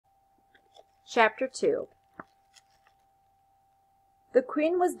Chapter 2. The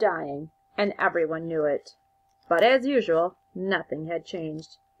Queen was dying, and everyone knew it. But as usual, nothing had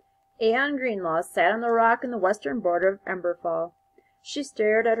changed. Anne Greenlaw sat on the rock in the western border of Emberfall. She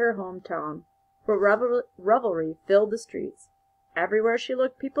stared at her hometown, where revelry filled the streets. Everywhere she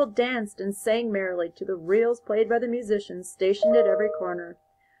looked, people danced and sang merrily to the reels played by the musicians stationed at every corner.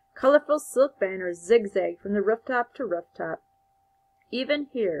 Colorful silk banners zigzagged from the rooftop to rooftop. Even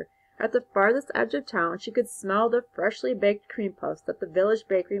here, at the farthest edge of town, she could smell the freshly baked cream puffs that the village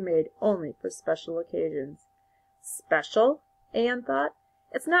bakery made only for special occasions. Special? Anne thought.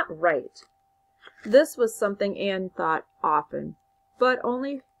 It's not right. This was something Anne thought often, but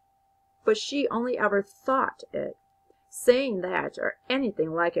she only ever thought it. Saying that, or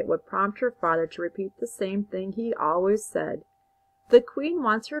anything like it, would prompt her father to repeat the same thing he always said. "The Queen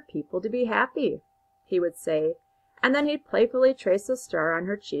wants her people to be happy," he would say, and then he'd playfully trace a star on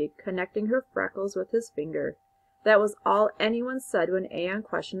her cheek, connecting her freckles with his finger. That was all anyone said when Anne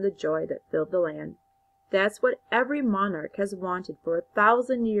questioned the joy that filled the land. That's what every monarch has wanted for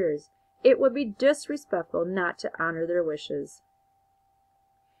 1,000 years. It would be disrespectful not to honor their wishes.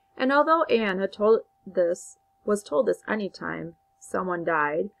 And although Anne was told this any time someone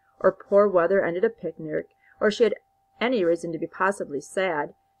died, or poor weather ended a picnic, or she had any reason to be possibly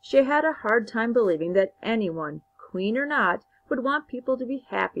sad, she had a hard time believing that anyone, Queen or not, would want people to be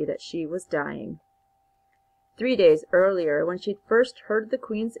happy that she was dying. 3 days earlier, when she'd first heard of the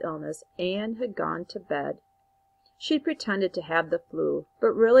Queen's illness, Anne had gone to bed. She'd pretended to have the flu,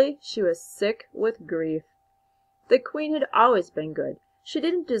 but really she was sick with grief. The Queen had always been good. She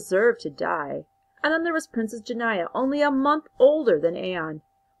didn't deserve to die. And then there was Princess Genii, only a month older than Anne.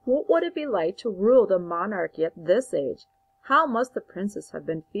 What would it be like to rule the monarchy at this age? How must the princess have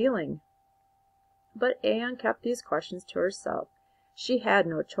been feeling? But Anne kept these questions to herself. She had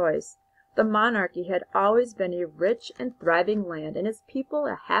no choice. The monarchy had always been a rich and thriving land, and its people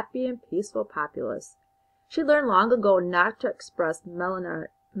a happy and peaceful populace. She learned long ago not to express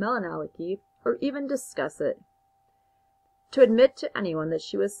melancholy or even discuss it. To admit to anyone that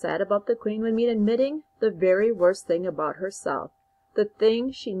she was sad about the Queen would mean admitting the very worst thing about herself, the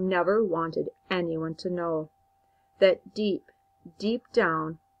thing she never wanted anyone to know. That deep, deep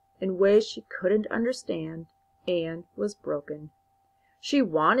down, in ways she couldn't understand, Anne was broken. She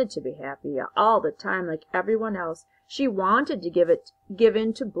wanted to be happy all the time like everyone else. She wanted to give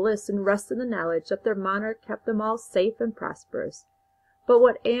in to bliss and rest in the knowledge that their monarch kept them all safe and prosperous. But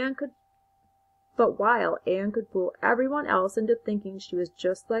while Anne could fool everyone else into thinking she was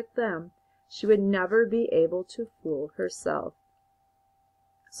just like them, she would never be able to fool herself.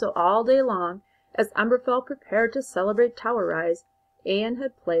 So all day long, as Emberfell prepared to celebrate Tower Rise, Anne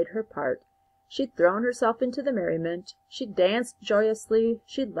had played her part. She'd thrown herself into the merriment. She danced joyously.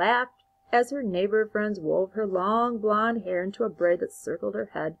 She laughed as her neighbor friends wove her long blonde hair into a braid that circled her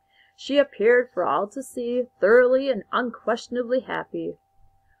head. She appeared for all to see, thoroughly and unquestionably happy.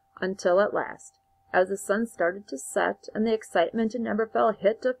 Until at last, as the sun started to set and the excitement in Emberfell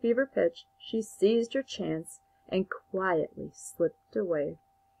hit a fever pitch, she seized her chance and quietly slipped away.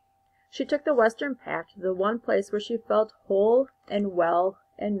 She took the western path to the one place where she felt whole and well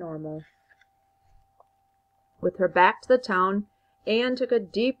and normal. With her back to the town, Anne took a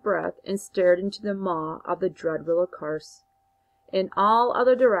deep breath and stared into the maw of the Dreadwillow Ch. In all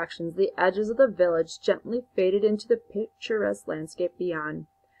other directions, the edges of the village gently faded into the picturesque landscape beyond.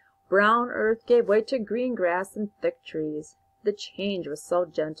 Brown earth gave way to green grass and thick trees. The change was so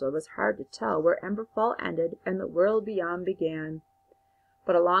gentle it was hard to tell where Emberfall ended and the world beyond began.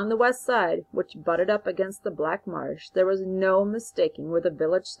 But along the west side, which butted up against the black marsh, there was no mistaking where the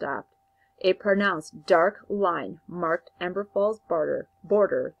village stopped. A pronounced dark line marked Emberfall's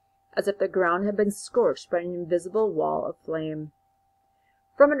border, as if the ground had been scorched by an invisible wall of flame.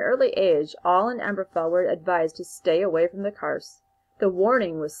 From an early age, all in Emberfell were advised to stay away from the Carse. The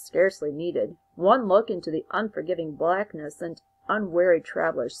warning was scarcely needed. One look into the unforgiving blackness and unwary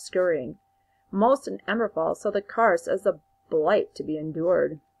travelers scurrying. Most in Emberfall saw the Carse as a blight to be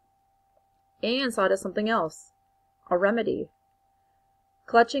endured. Anne saw it as something else, a remedy.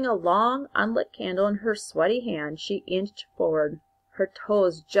 Clutching a long, unlit candle in her sweaty hand, she inched forward. Her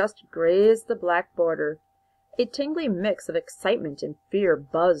toes just grazed the black border. A tingling mix of excitement and fear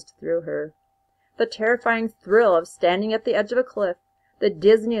buzzed through her. The terrifying thrill of standing at the edge of a cliff, the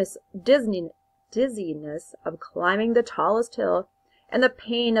dizziness of climbing the tallest hill, and the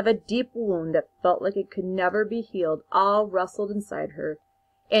pain of a deep wound that felt like it could never be healed all rustled inside her.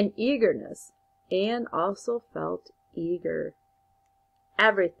 And eagerness. Anne also felt eager.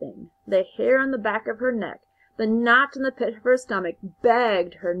 Everything, the hair on the back of her neck, The knot in the pit of her stomach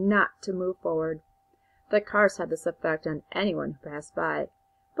begged her not to move forward. The cars had this effect on anyone who passed by,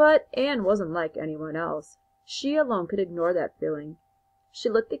 but Anne wasn't like anyone else. She alone could ignore that feeling. She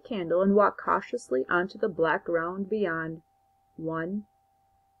lit the candle and walked cautiously onto the black ground beyond. 1,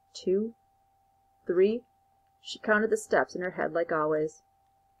 2, 3. She counted the steps in her head like always.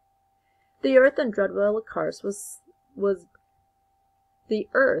 The earth and Dreadwillow Cars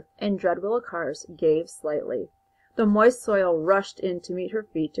gave slightly. The moist soil rushed in to meet her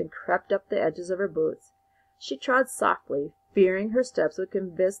feet and crept up the edges of her boots. She trod softly, fearing her steps would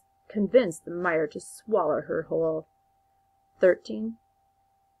convince the mire to swallow her whole. 13,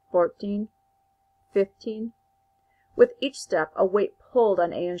 14, 15. With each step a weight pulled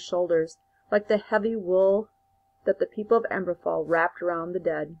on Anne's shoulders, like the heavy wool that the people of Emberfall wrapped around the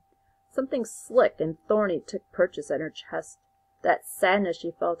dead. Something slick and thorny took purchase at her chest. That sadness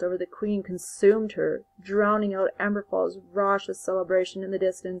she felt over the Queen consumed her, drowning out Emberfall's raucous celebration in the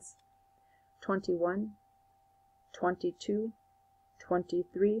distance. 21, 22,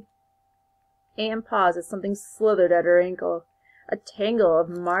 23. Anne paused as something slithered at her ankle. A tangle of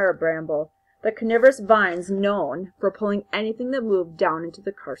mire bramble, the carnivorous vines known for pulling anything that moved down into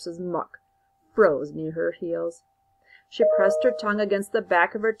the Carse's muck, froze near her heels. She pressed her tongue against the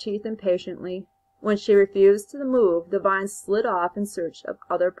back of her teeth impatiently. When she refused to move, the vines slid off in search of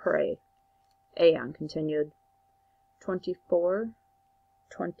other prey. Anne continued. 24,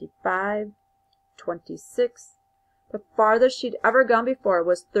 25, 26. The farthest she'd ever gone before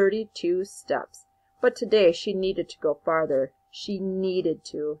was 32 steps. But today she needed to go farther. She needed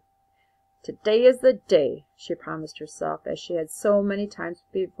to. Today is the day, she promised herself, as she had so many times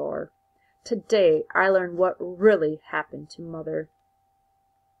before. Today I learn what really happened to Mother.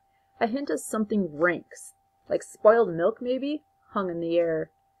 A hint of something rank, like spoiled milk maybe, hung in the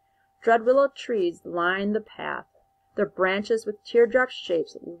air. Dreadwillow trees lined the path, their branches with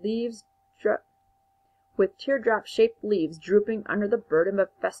teardrop-shaped leaves drooping under the burden of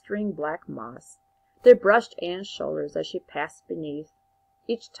festering black moss. They brushed Anne's shoulders as she passed beneath.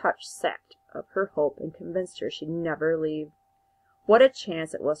 Each touch sapped of her hope and convinced her she'd never leave. What a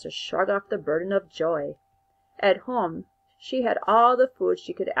chance it was to shrug off the burden of joy! At home she had all the food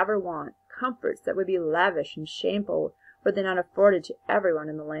she could ever want, comforts that would be lavish and shameful were they not afforded to everyone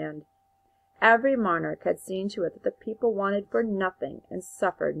in the land. Every monarch had seen to it that the people wanted for nothing and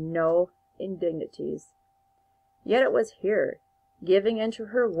suffered no indignities. Yet it was here, giving in to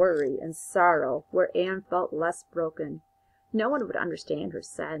her worry and sorrow, where Anne felt less broken. No one would understand her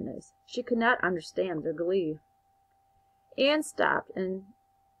sadness. She could not understand their glee. Anne stopped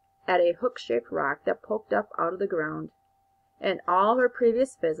at a hook-shaped rock that poked up out of the ground. In all her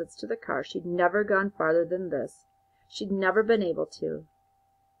previous visits to the car she'd never gone farther than this. She'd never been able to.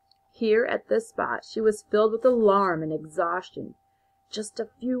 Here, at this spot, she was filled with alarm and exhaustion. Just a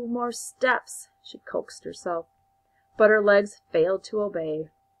few more steps, she coaxed herself. But her legs failed to obey.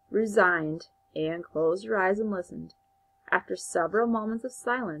 Resigned, Anne closed her eyes and listened. After several moments of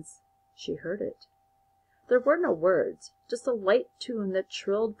silence, she heard it. There were no words, just a light tune that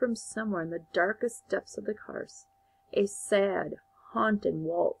trilled from somewhere in the darkest depths of the Carse. A sad, haunting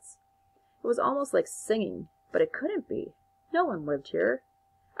waltz. It was almost like singing, but it couldn't be. No one lived here.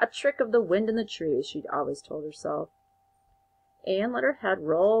 A trick of the wind in the trees, she'd always told herself. Anne let her head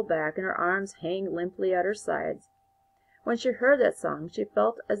roll back and her arms hang limply at her sides. When she heard that song, she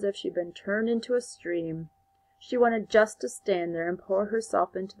felt as if she'd been turned into a stream. She wanted just to stand there and pour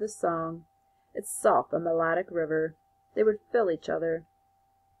herself into the song, its soft and melodic river. They would fill each other.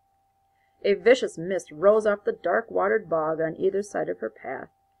 A vicious mist rose off the dark-watered bog on either side of her path.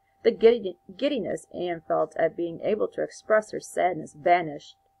 The giddiness Anne felt at being able to express her sadness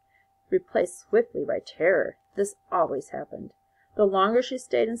vanished, replaced swiftly by terror. This always happened. The longer she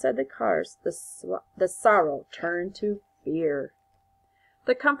stayed inside the cars, the sorrow turned to fear.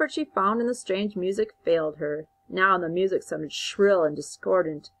 The comfort she found in the strange music failed her. Now the music sounded shrill and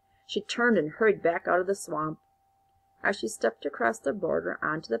discordant. She turned and hurried back out of the swamp. As she stepped across the border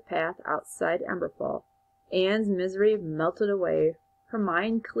onto the path outside Emberfall, Anne's misery melted away. Her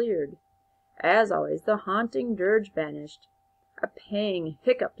mind cleared. As always, the haunting dirge vanished. A pang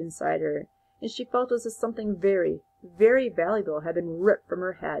hiccuped inside her, and she felt as if something very, very valuable had been ripped from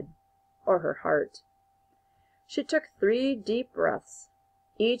her head, or her heart. She took 3 deep breaths.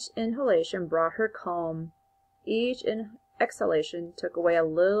 Each inhalation brought her calm. Each exhalation took away a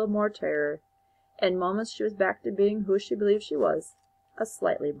little more terror. In moments she was back to being who she believed she was, a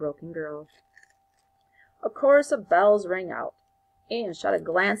slightly broken girl. A chorus of bells rang out. Anne shot a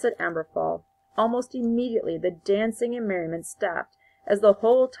glance at Emberfall. Almost immediately the dancing and merriment stopped as the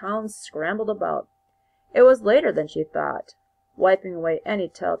whole town scrambled about. It was later than she thought. Wiping away any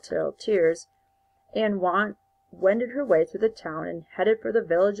telltale tears, Anne wended her way through the town and headed for the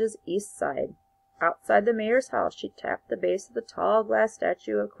village's east side. Outside the mayor's house she tapped the base of the tall glass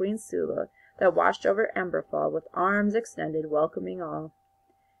statue of Queen Sula that watched over Emberfall with arms extended, welcoming all.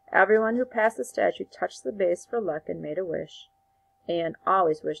 Everyone who passed the statue touched the base for luck and made a wish. Anne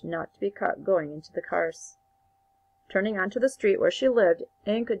always wished not to be caught going into the Carse. Turning onto the street where she lived,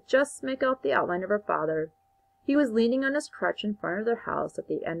 Anne could just make out the outline of her father. He was leaning on his crutch in front of their house at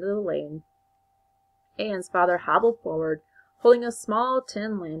the end of the lane. Anne's father hobbled forward, holding a small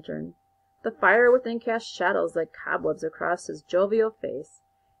tin lantern. The fire within cast shadows like cobwebs across his jovial face.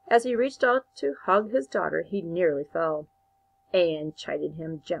 As he reached out to hug his daughter, he nearly fell. Anne chided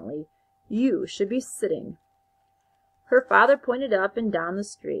him gently. "You should be sitting." Her father pointed up and down the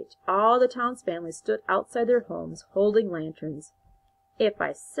street. All the town's families stood outside their homes, holding lanterns. "If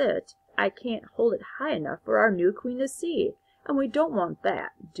I sit, I can't hold it high enough for our new queen to see, and we don't want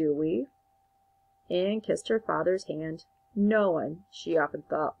that, do we?" Anne kissed her father's hand. No one, she often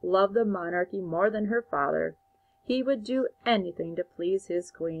thought, loved the monarchy more than her father. He would do anything to please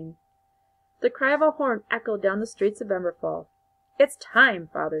his queen. The cry of a horn echoed down the streets of Emberfall. "It's time,"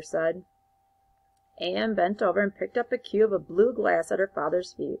 father said. Anne bent over and picked up a cube of blue glass at her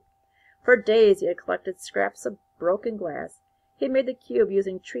father's feet. For days he had collected scraps of broken glass. He had made the cube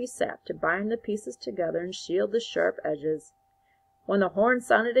using tree sap to bind the pieces together and shield the sharp edges. When the horn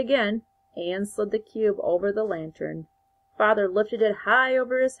sounded again, Anne slid the cube over the lantern. Father lifted it high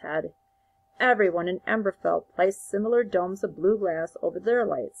over his head. Everyone in Emberfell placed similar domes of blue glass over their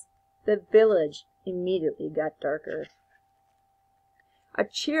lights. The village immediately got darker. A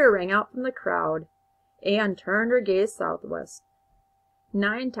cheer rang out from the crowd. Anne turned her gaze southwest.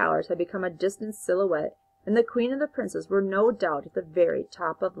 9 towers had become a distant silhouette, and the queen and the princes were no doubt at the very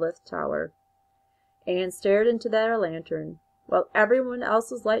top of Lith Tower. Anne stared into their lantern. While everyone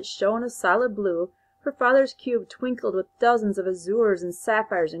else's light shone a solid blue, her father's cube twinkled with dozens of azures and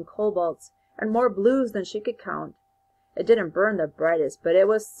sapphires and cobalts, and more blues than she could count. It didn't burn the brightest, but it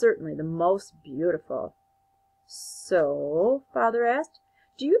was certainly the most beautiful. "So," father asked,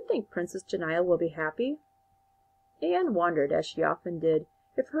 "do you think Princess Janiyah will be happy?" Anne wondered, as she often did,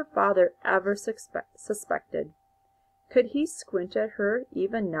 if her father ever suspected. Could he squint at her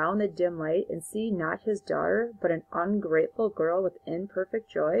even now in the dim light and see not his daughter, but an ungrateful girl with imperfect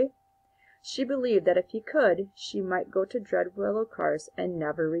joy? She believed that if he could, she might go to Dreadwillow Ch and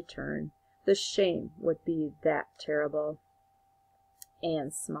never return. The shame would be that terrible.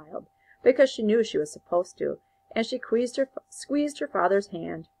 Anne smiled, because she knew she was supposed to, and she squeezed her father's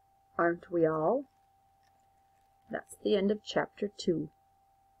hand. "Aren't we all?" That's the end of chapter 2.